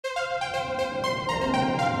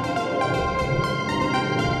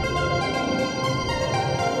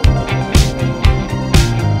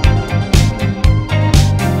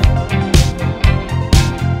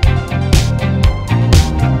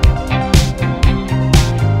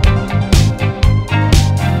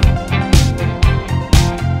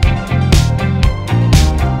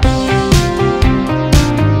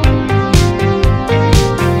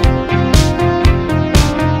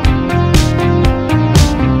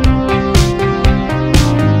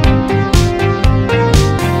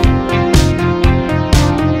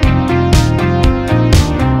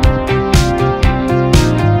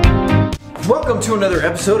another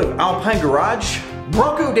episode of Alpine Garage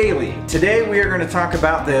Bronco Daily. Today we are going to talk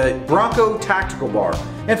about the Bronco Tactical Bar.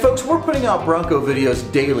 And folks, we're putting out Bronco videos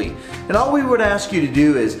daily. And all we would ask you to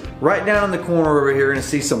do is right down in the corner over here, you're going to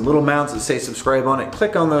see some little mounts that say subscribe on it.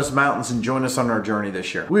 Click on those mountains and join us on our journey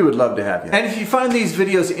this year. We would love to have you. And if you find these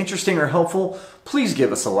videos interesting or helpful, please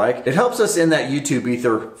give us a like. It helps us in that YouTube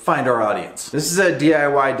ether find our audience. This is a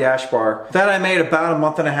DIY dash bar that I made about a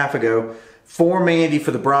month and a half ago for Mandy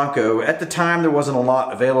for the Bronco. At the time, there wasn't a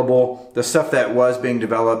lot available. The stuff that was being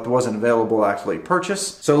developed wasn't available to actually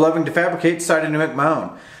purchase. So loving to fabricate, decided to make my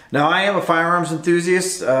own. Now, I am a firearms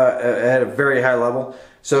enthusiast at a very high level.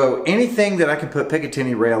 So anything that I can put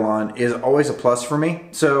Picatinny Rail on is always a plus for me.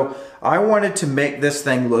 So I wanted to make this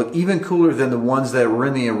thing look even cooler than the ones that were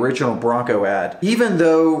in the original Bronco ad. Even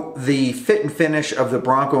though the fit and finish of the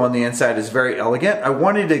Bronco on the inside is very elegant, I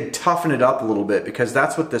wanted to toughen it up a little bit because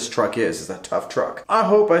that's what this truck is a tough truck. I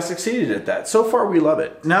hope I succeeded at that. So far, we love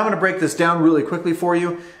it. Now I'm gonna break this down really quickly for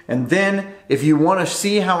you. And then if you wanna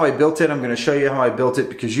see how I built it, I'm gonna show you how I built it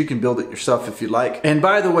because you can build it yourself if you like. And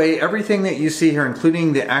by the way, everything that you see here,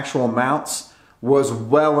 including the actual mounts, was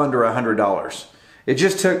well under $100. It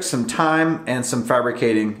just took some time and some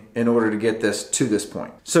fabricating in order to get this to this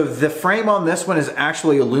point. So the frame on this one is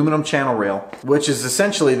actually aluminum channel rail, which is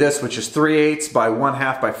essentially this, which is 3/8 by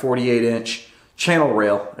 1/2 by 48 inch channel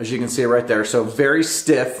rail, as you can see right there. So very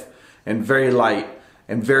stiff and very light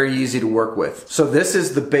and very easy to work with. So this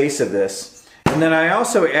is the base of this. And then I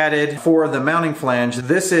also added for the mounting flange,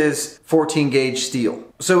 this is 14 gauge steel.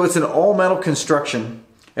 So it's an all metal construction.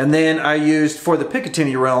 And then I used, for the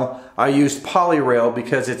Picatinny Rail, I used poly rail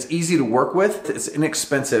because it's easy to work with, it's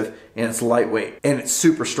inexpensive, and it's lightweight, and it's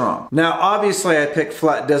super strong. Now, obviously I picked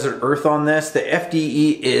flat desert earth on this. The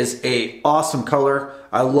FDE is a awesome color.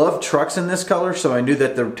 I love trucks in this color, so I knew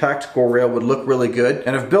that the tactical rail would look really good.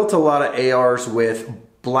 And I've built a lot of ARs with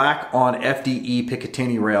black on FDE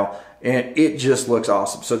Picatinny Rail, and it just looks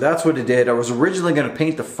awesome. So that's what it did. I was originally gonna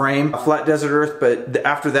paint the frame flat desert earth, but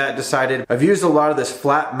after that decided I've used a lot of this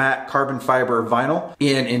flat matte carbon fiber vinyl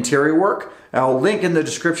in interior work. I'll link in the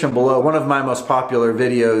description below one of my most popular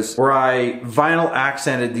videos where I vinyl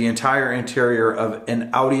accented the entire interior of an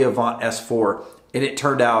Audi Avant S4, and it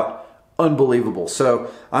turned out unbelievable. So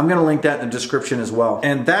I'm gonna link that in the description as well.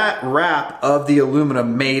 And that wrap of the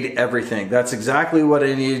aluminum made everything. That's exactly what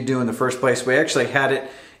I needed to do in the first place. We actually had it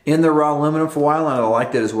in the raw aluminum for a while and I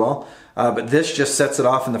liked it as well. But this just sets it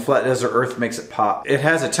off and the flat desert earth makes it pop. It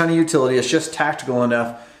has a ton of utility. It's just tactical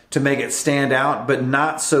enough to make it stand out, but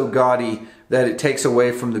not so gaudy that it takes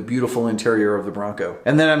away from the beautiful interior of the Bronco.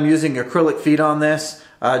 And then I'm using acrylic feet on this.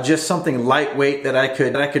 Just something lightweight that I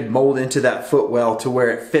could mold into that footwell to where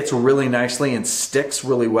it fits really nicely and sticks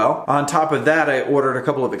really well. On top of that, I ordered a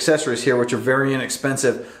couple of accessories here, which are very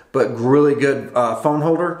inexpensive, but really good phone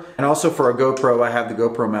holder. And also for a GoPro, I have the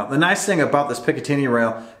GoPro mount. The nice thing about this Picatinny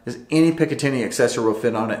Rail is any Picatinny accessory will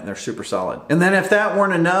fit on it and they're super solid. And then if that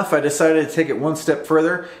weren't enough, I decided to take it one step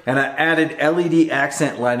further and I added LED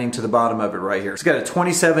accent lighting to the bottom of it right here. It's got a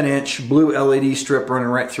 27-inch blue LED strip running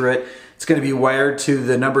right through it. It's going to be wired to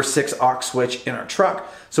the number 6 aux switch in our truck,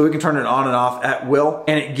 so we can turn it on and off at will.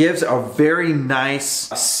 And it gives a very nice,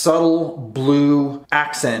 subtle blue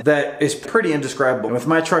accent that is pretty indescribable. And with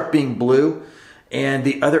my truck being blue, and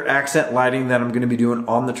the other accent lighting that I'm going to be doing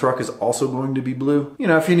on the truck is also going to be blue. You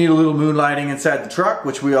know, if you need a little moon lighting inside the truck,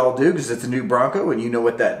 which we all do because it's a new Bronco and you know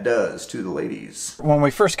what that does to the ladies. When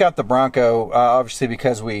we first got the Bronco, obviously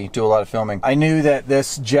because we do a lot of filming, I knew that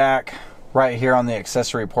this jack right here on the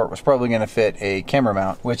accessory port was probably going to fit a camera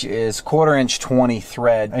mount, which is 1/4 inch 20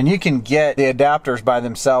 thread. And you can get the adapters by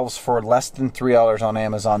themselves for less than $3 on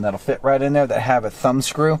Amazon that'll fit right in there, that have a thumb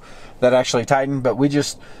screw that actually tighten. But we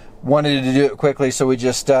just wanted to do it quickly, so we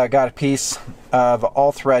just got a piece of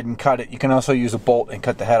all thread and cut it. You can also use a bolt and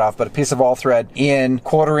cut the head off, but a piece of all thread in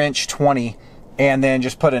 1/4 inch 20, and then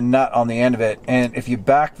just put a nut on the end of it. And if you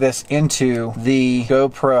back this into the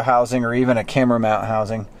GoPro housing or even a camera mount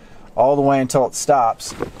housing all the way until it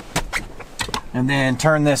stops, and then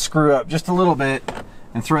turn this screw up just a little bit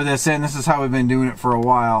and throw this in. This is how we've been doing it for a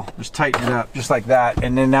while. Just tighten it up just like that,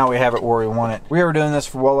 and then now we have it where we want it. We were doing this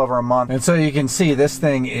for well over a month, and so you can see this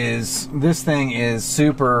thing is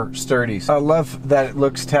super sturdy. So I love that it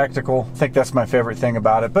looks tactical. I think that's my favorite thing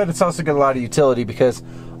about it, but it's also got a lot of utility because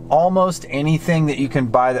almost anything that you can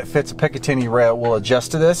buy that fits a Picatinny Rail will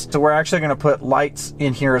adjust to this. So we're actually going to put lights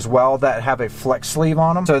in here as well that have a flex sleeve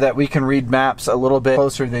on them so that we can read maps a little bit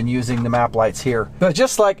closer than using the map lights here. But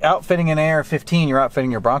just like outfitting an AR-15, you're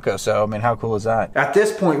outfitting your Bronco. So I mean, how cool is that? At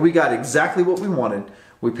this point, we got exactly what we wanted.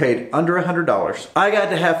 We paid under $100. I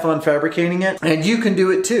got to have fun fabricating it, and you can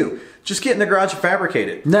do it too. just get in the garage and fabricate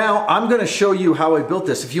it. Now, I'm gonna show you how I built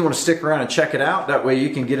this if you wanna stick around and check it out. That way you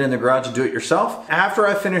can get in the garage and do it yourself. After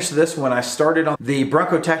I finished this one, I started on the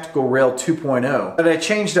Bronco Tactical Rail 2.0. But I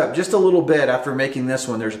changed up just a little bit after making this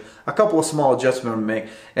one. There's a couple of small adjustments to make,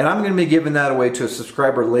 and I'm gonna be giving that away to a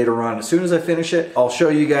subscriber later on. As soon as I finish it, I'll show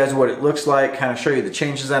you guys what it looks like, kind of show you the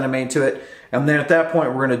changes that I made to it, and then at that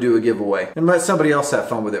point we're gonna do a giveaway and let somebody else have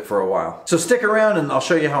fun with it for a while. So stick around and I'll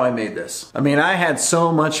show you how I made this. I mean, I had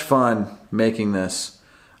so much fun making this,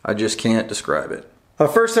 I just can't describe it. I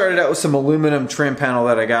first started out with some aluminum trim panel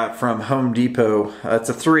that I got from Home Depot. It's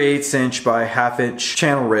a 3/8 inch by 1/2 inch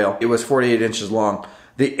channel rail. It was 48 inches long.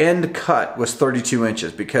 The end cut was 32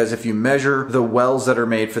 inches because if you measure the wells that are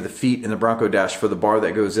made for the feet in the Bronco dash for the bar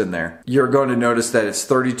that goes in there, you're going to notice that it's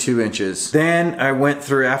 32 inches. Then I went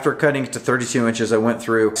through, after cutting it to 32 inches, I went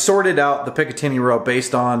through, sorted out the Picatinny rail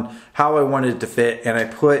based on how I wanted it to fit, and I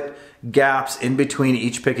put gaps in between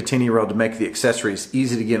each Picatinny rail to make the accessories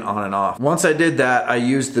easy to get on and off. Once I did that, I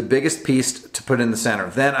used the biggest piece to put in the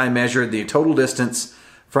center. Then I measured the total distance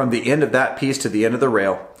from the end of that piece to the end of the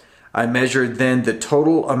rail. I measured then the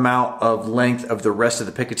total amount of length of the rest of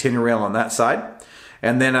the Picatinny rail on that side.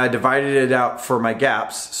 And then I divided it out for my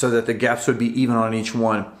gaps so that the gaps would be even on each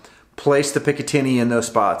one. Placed the Picatinny in those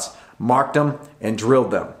spots, marked them, and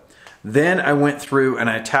drilled them. Then I went through and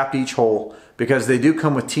I tapped each hole because they do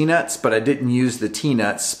come with T-nuts, but I didn't use the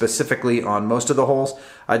T-nuts specifically on most of the holes.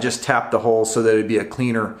 I just tapped the holes so that it'd be a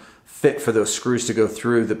cleaner fit for those screws to go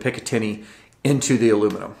through the Picatinny into the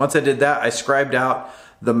aluminum. Once I did that, I scribed out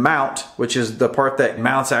the mount, which is the part that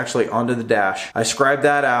mounts actually onto the dash. I scribed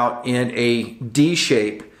that out in a D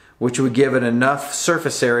shape, which would give it enough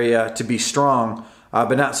surface area to be strong,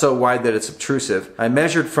 but not so wide that it's obtrusive. I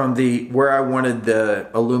measured from where I wanted the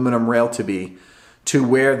aluminum rail to be to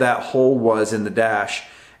where that hole was in the dash,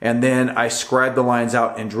 and then I scribed the lines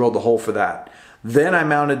out and drilled the hole for that. Then I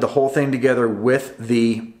mounted the whole thing together with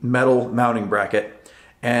the metal mounting bracket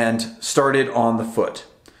and started on the foot.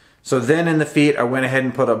 So then in the feet, I went ahead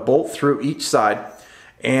and put a bolt through each side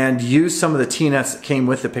and used some of the T-nuts that came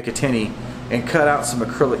with the Picatinny and cut out some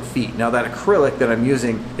acrylic feet. Now that acrylic that I'm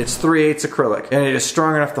using, it's 3/8 acrylic, and it is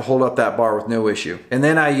strong enough to hold up that bar with no issue. And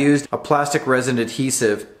then I used a plastic resin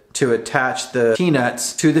adhesive to attach the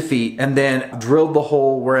T-nuts to the feet, and then drilled the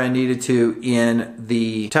hole where I needed to in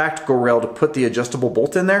the tactical rail to put the adjustable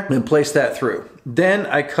bolt in there and place that through. Then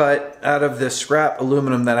I cut out of this scrap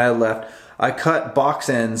aluminum that I had left, I cut box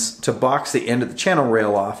ends to box the end of the channel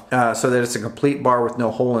rail off so that it's a complete bar with no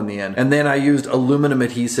hole in the end. And then I used aluminum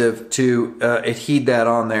adhesive to adhere that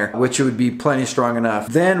on there, which would be plenty strong enough.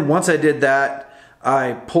 Then once I did that,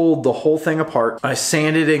 I pulled the whole thing apart. I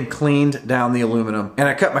sanded and cleaned down the aluminum, and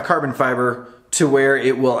I cut my carbon fiber to where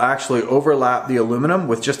it will actually overlap the aluminum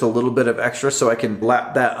with just a little bit of extra, so I can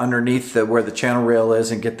lap that underneath where the channel rail is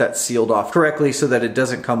and get that sealed off correctly so that it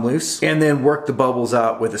doesn't come loose, and then work the bubbles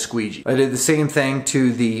out with a squeegee. I did the same thing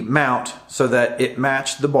to the mount so that it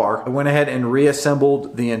matched the bar. I went ahead and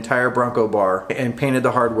reassembled the entire Bronco bar and painted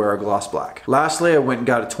the hardware a gloss black. Lastly, I went and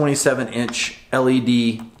got a 27-inch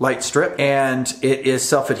LED light strip, and it is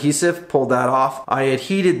self-adhesive. Pulled that off. I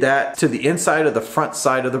adhered that to the inside of the front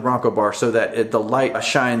side of the Bronco bar so that the light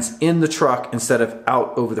shines in the truck instead of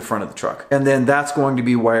out over the front of the truck. And then that's going to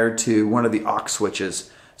be wired to one of the aux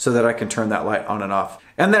switches so that I can turn that light on and off.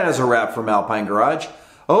 And that is a wrap from Alpine Garage.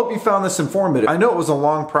 I hope you found this informative. I know it was a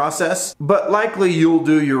long process, but likely you'll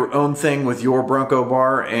do your own thing with your Bronco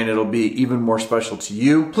bar and it'll be even more special to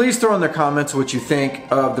you. Please throw in the comments what you think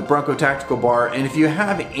of the Bronco Tactical Bar, and if you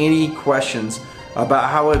have any questions about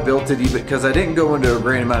how I built it, even because I didn't go into a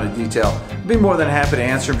great amount of detail, I'd be more than happy to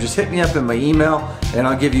answer them. Just hit me up in my email and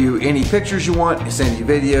I'll give you any pictures you want and send you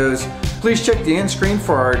videos. Please check the end screen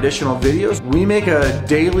for our additional videos. We make a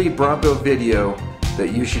daily Bronco video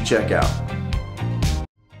that you should check out.